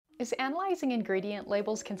Is analyzing ingredient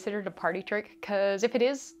labels considered a party trick? Because if it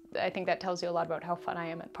is, I think that tells you a lot about how fun I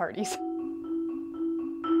am at parties.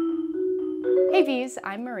 Hey V's,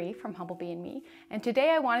 I'm Marie from Humblebee and Me, and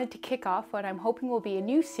today I wanted to kick off what I'm hoping will be a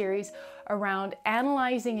new series around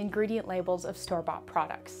analyzing ingredient labels of store-bought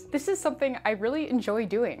products. This is something I really enjoy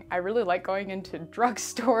doing. I really like going into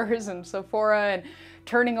drugstores and Sephora and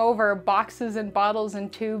turning over boxes and bottles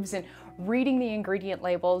and tubes and reading the ingredient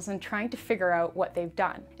labels and trying to figure out what they've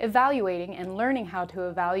done. Evaluating and learning how to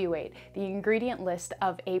evaluate the ingredient list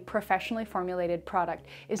of a professionally formulated product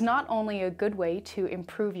is not only a good way to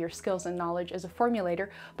improve your skills and knowledge as a formulator,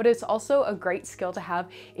 but it's also a great skill to have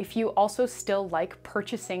if you also still like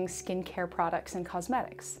purchasing skincare products and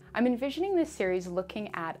cosmetics. I'm envisioning this series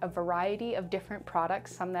looking at a variety of different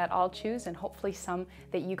products, some that I'll choose and hopefully some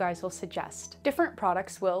that you guys will suggest. Different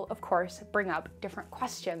products will, of course, bring up different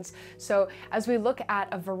questions. So as we look at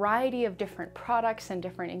a variety of different products and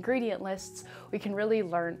different ingredient lists, we can really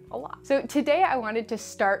learn a lot. So today I wanted to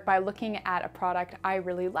start by looking at a product I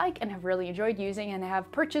really like and have really enjoyed using and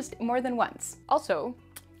have purchased more than once. Also,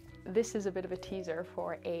 this is a bit of a teaser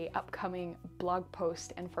for an upcoming blog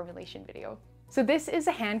post and formulation video. So this is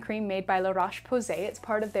a hand cream made by La Roche-Posay. It's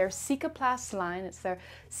part of their Cicaplast line. It's their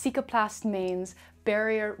Cicaplast Mains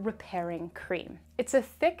Barrier Repairing Cream. It's a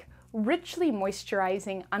thick, richly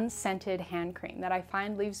moisturizing, unscented hand cream that I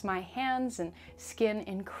find leaves my hands and skin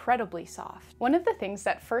incredibly soft. One of the things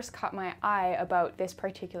that first caught my eye about this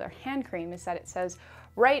particular hand cream is that it says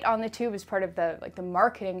right on the tube as part of the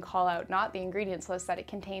marketing call out, not the ingredients list, that it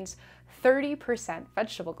contains 30%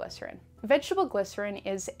 vegetable glycerin. Vegetable glycerin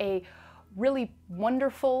is a really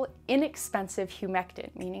wonderful, inexpensive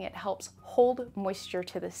humectant, meaning it helps hold moisture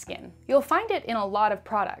to the skin. You'll find it in a lot of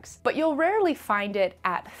products, but you'll rarely find it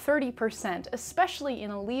at 30%, especially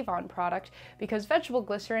in a leave-on product, because vegetable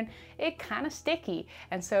glycerin, it's kind of sticky.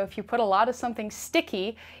 And so if you put a lot of something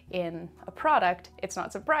sticky in a product, it's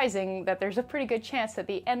not surprising that there's a pretty good chance that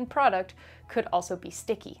the end product could also be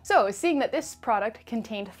sticky. So seeing that this product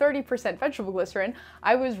contained 30% vegetable glycerin,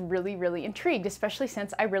 I was really intrigued, especially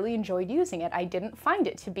since I really enjoyed using it. I didn't find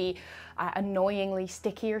it to be annoyingly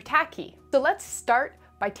sticky or tacky. So let's start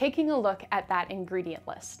by taking a look at that ingredient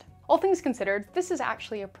list. All things considered, this is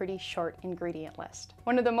actually a pretty short ingredient list.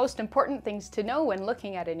 One of the most important things to know when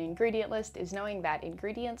looking at an ingredient list is knowing that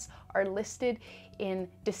ingredients are listed in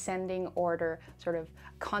descending order, sort of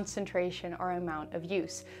concentration or amount of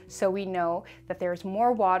use. So we know that there's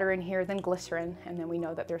more water in here than glycerin, and then we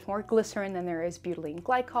know that there's more glycerin than there is butylene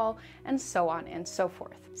glycol, and so on and so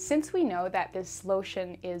forth. Since we know that this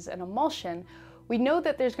lotion is an emulsion, we know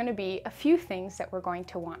that there's going to be a few things that we're going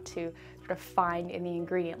to want to sort of find in the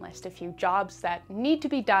ingredient list, a few jobs that need to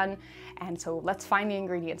be done, and so let's find the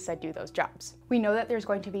ingredients that do those jobs. We know that there's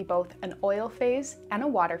going to be both an oil phase and a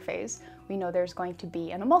water phase. We know there's going to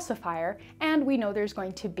be an emulsifier, and we know there's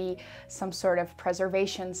going to be some sort of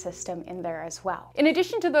preservation system in there as well. In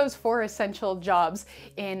addition to those 4 essential jobs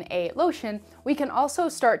in a lotion, we can also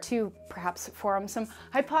start to perhaps form some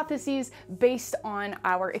hypotheses based on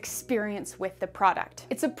our experience with the product.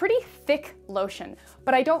 It's a pretty thick lotion,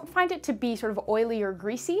 but I don't find it to be sort of oily or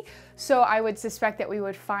greasy, so I would suspect that we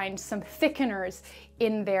would find some thickeners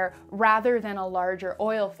in there rather than a larger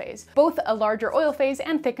oil phase. Both a larger oil phase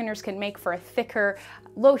and thickeners can make for a thicker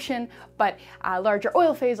lotion, but a larger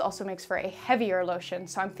oil phase also makes for a heavier lotion.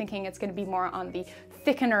 So I'm thinking it's going to be more on the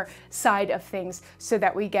thickener side of things so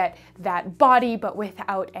that we get that body but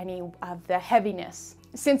without any of the heaviness.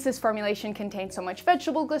 Since this formulation contains so much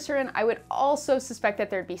vegetable glycerin, I would also suspect that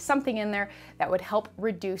there'd be something in there that would help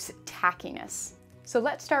reduce tackiness. So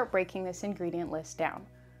let's start breaking this ingredient list down.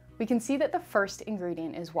 We can see that the first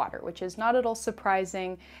ingredient is water, which is not at all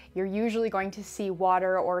surprising. You're usually going to see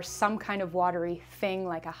water or some kind of watery thing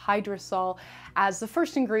like a hydrosol as the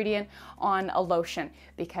first ingredient on a lotion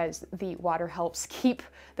because the water helps keep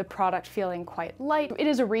the product feeling quite light. It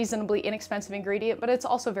is a reasonably inexpensive ingredient, but it's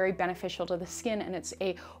also very beneficial to the skin and it's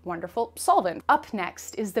a wonderful solvent. Up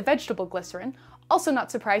next is the vegetable glycerin. Also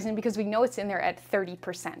not surprising because we know it's in there at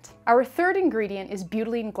 30%. Our third ingredient is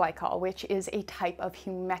butylene glycol, which is a type of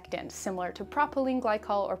humectant similar to propylene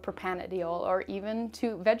glycol or propanediol or even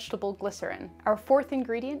to vegetable glycerin. Our fourth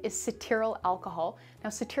ingredient is cetyl alcohol. Now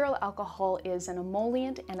cetyl alcohol is an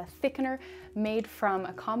emollient and a thickener made from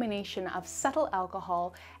a combination of cetyl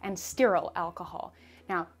alcohol and stearyl alcohol.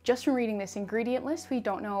 Now, just from reading this ingredient list, we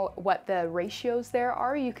don't know what the ratios there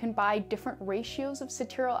are. You can buy different ratios of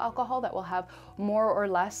cetyl alcohol that will have more or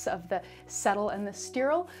less of the cetyl and the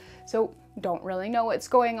stearyl. So don't really know what's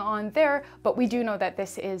going on there, but we do know that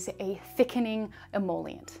this is a thickening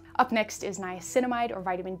emollient. Up next is niacinamide or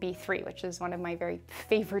vitamin B3, which is one of my very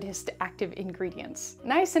favoriteest active ingredients.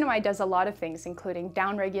 Niacinamide does a lot of things, including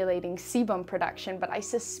downregulating sebum production, but I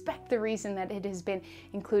suspect the reason that it has been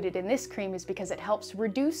included in this cream is because it helps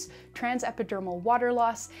reduce transepidermal water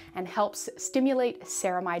loss and helps stimulate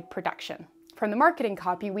ceramide production. From the marketing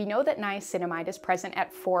copy, we know that niacinamide is present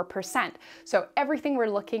at 4%. So everything we're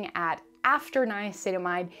looking at after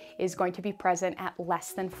niacinamide is going to be present at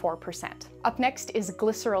less than 4%. Up next is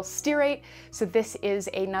glyceryl stearate. So this is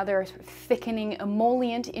another thickening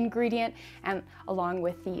emollient ingredient, and along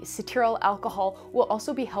with the cetyl alcohol will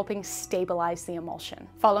also be helping stabilize the emulsion.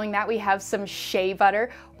 Following that, we have some shea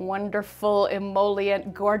butter, wonderful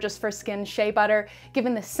emollient, gorgeous for skin shea butter.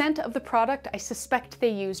 Given the scent of the product, I suspect they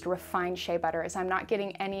used refined shea butter, as I'm not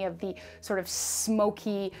getting any of the sort of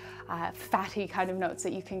smoky, fatty kind of notes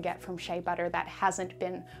that you can get from shea butter that hasn't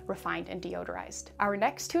been refined and deodorized. Our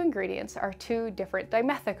next two ingredients are two different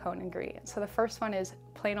dimethicone ingredients. So the first one is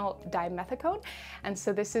plain old dimethicone, and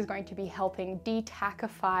so this is going to be helping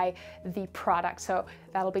detackify the product. So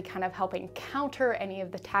that'll be kind of helping counter any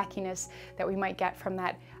of the tackiness that we might get from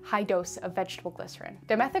that high dose of vegetable glycerin.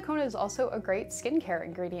 Dimethicone is also a great skincare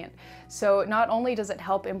ingredient. So not only does it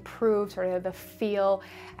help improve sort of the feel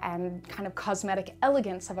and kind of cosmetic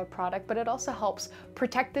elegance of a product, but it also helps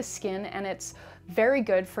protect the skin, and it's very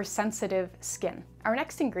good for sensitive skin. Our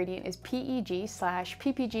next ingredient is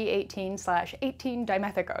PEG/PPG18/18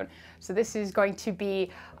 dimethicone. So this is going to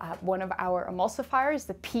be one of our emulsifiers.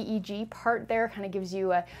 The PEG part there kind of gives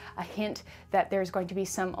you a hint that there's going to be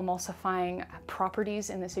some emulsifying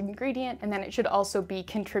properties in this ingredient, and then it should also be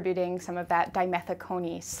contributing some of that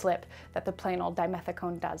dimethicone slip that the plain old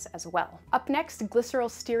dimethicone does as well. Up next, glyceryl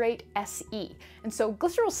stearate SE. And so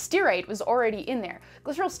glyceryl stearate was already in there.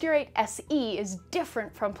 Glyceryl stearate SE is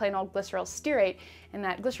different from plain old glyceryl stearate in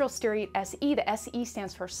that glyceryl stearate SE, the SE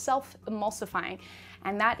stands for self-emulsifying,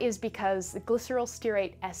 and that is because the glyceryl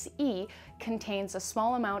stearate SE contains a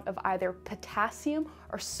small amount of either potassium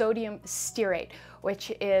or sodium stearate,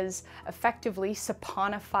 which is effectively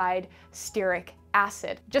saponified stearic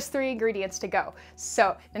acid. Just 3 ingredients to go.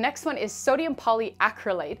 So the next one is sodium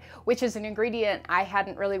polyacrylate, which is an ingredient I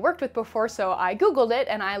hadn't really worked with before, so I Googled it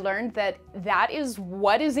and I learned that that is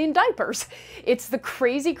what is in diapers. It's the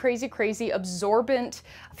crazy, crazy, crazy absorbent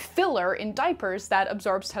filler in diapers that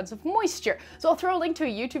absorbs tons of moisture. So I'll throw a link to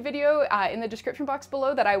a YouTube video in the description box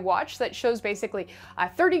below that I watched that shows basically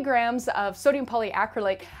 30 grams of sodium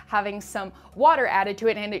polyacrylate having some water added to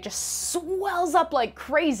it, and it just swells up like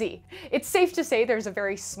crazy. It's safe to say there's a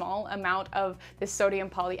very small amount of this sodium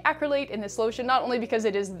polyacrylate in this lotion, not only because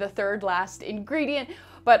it is the third last ingredient,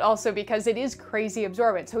 but also because it is crazy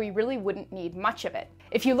absorbent, so we really wouldn't need much of it.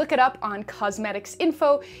 If you look it up on Cosmetics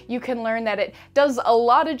Info, you can learn that it does a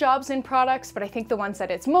lot of jobs in products, but I think the ones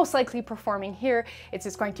that it's most likely performing here is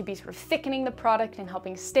it's going to be sort of thickening the product and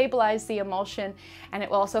helping stabilize the emulsion, and it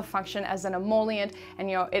will also function as an emollient, and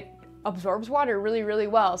it absorbs water really, really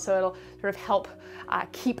well, so it'll sort of help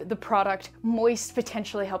keep the product moist,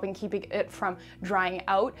 potentially helping keeping it from drying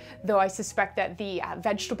out, though I suspect that the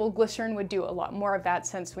vegetable glycerin would do a lot more of that,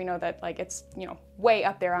 since we know that it's way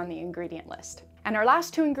up there on the ingredient list. And our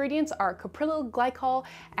last 2 ingredients are caprylyl glycol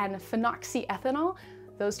and phenoxyethanol.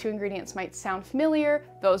 Those 2 ingredients might sound familiar.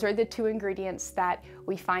 Those are the 2 ingredients that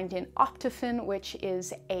we find in Optiphen, which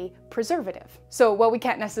is a preservative. So while we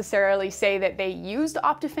can't necessarily say that they used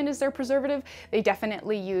Optiphen as their preservative, they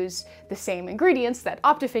definitely used the same ingredients that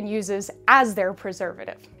Optiphen uses as their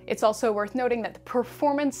preservative. It's also worth noting that the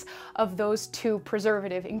performance of those 2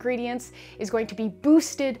 preservative ingredients is going to be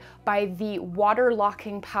boosted by the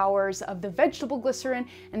water-locking powers of the vegetable glycerin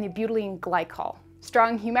and the butylene glycol.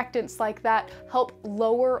 Strong humectants like that help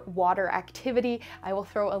lower water activity. I will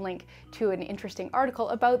throw a link to an interesting article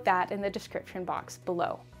about that in the description box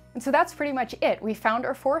below. And so that's pretty much it. We found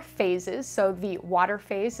our 4 phases. So the water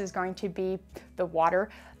phase is going to be the water,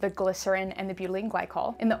 the glycerin, and the butylene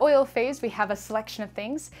glycol. In the oil phase, we have a selection of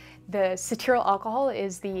things. The cetyl alcohol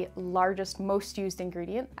is the largest, most used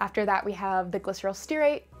ingredient. After that, we have the glyceryl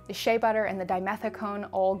stearate, the shea butter, and the dimethicone,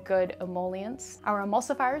 all good emollients. Our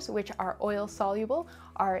emulsifiers, which are oil soluble,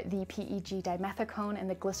 are the PEG dimethicone and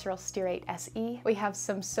the glyceryl stearate SE. We have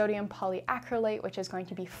some sodium polyacrylate, which is going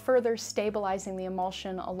to be further stabilizing the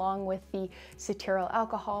emulsion along with the cetyl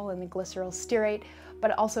alcohol and the glyceryl stearate.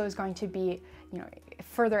 but it also is going to be,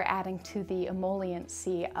 further adding to the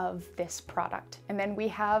emolliency of this product. And then we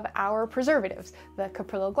have our preservatives, the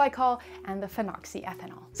caprylyl glycol and the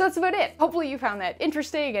phenoxyethanol. So that's about it. Hopefully you found that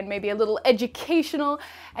interesting and maybe a little educational.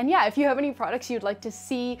 And yeah, if you have any products you'd like to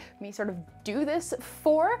see me sort of do this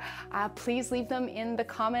for, please leave them in the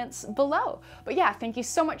comments below. But yeah, thank you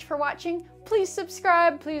so much for watching. Please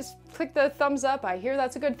subscribe, please click the thumbs up. I hear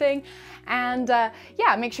that's a good thing. And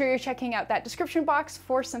yeah, make sure you're checking out that description box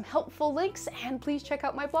for some helpful links, and please check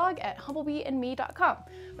out my blog at humblebeeandme.com.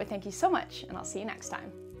 But thank you so much, and I'll see you next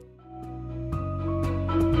time.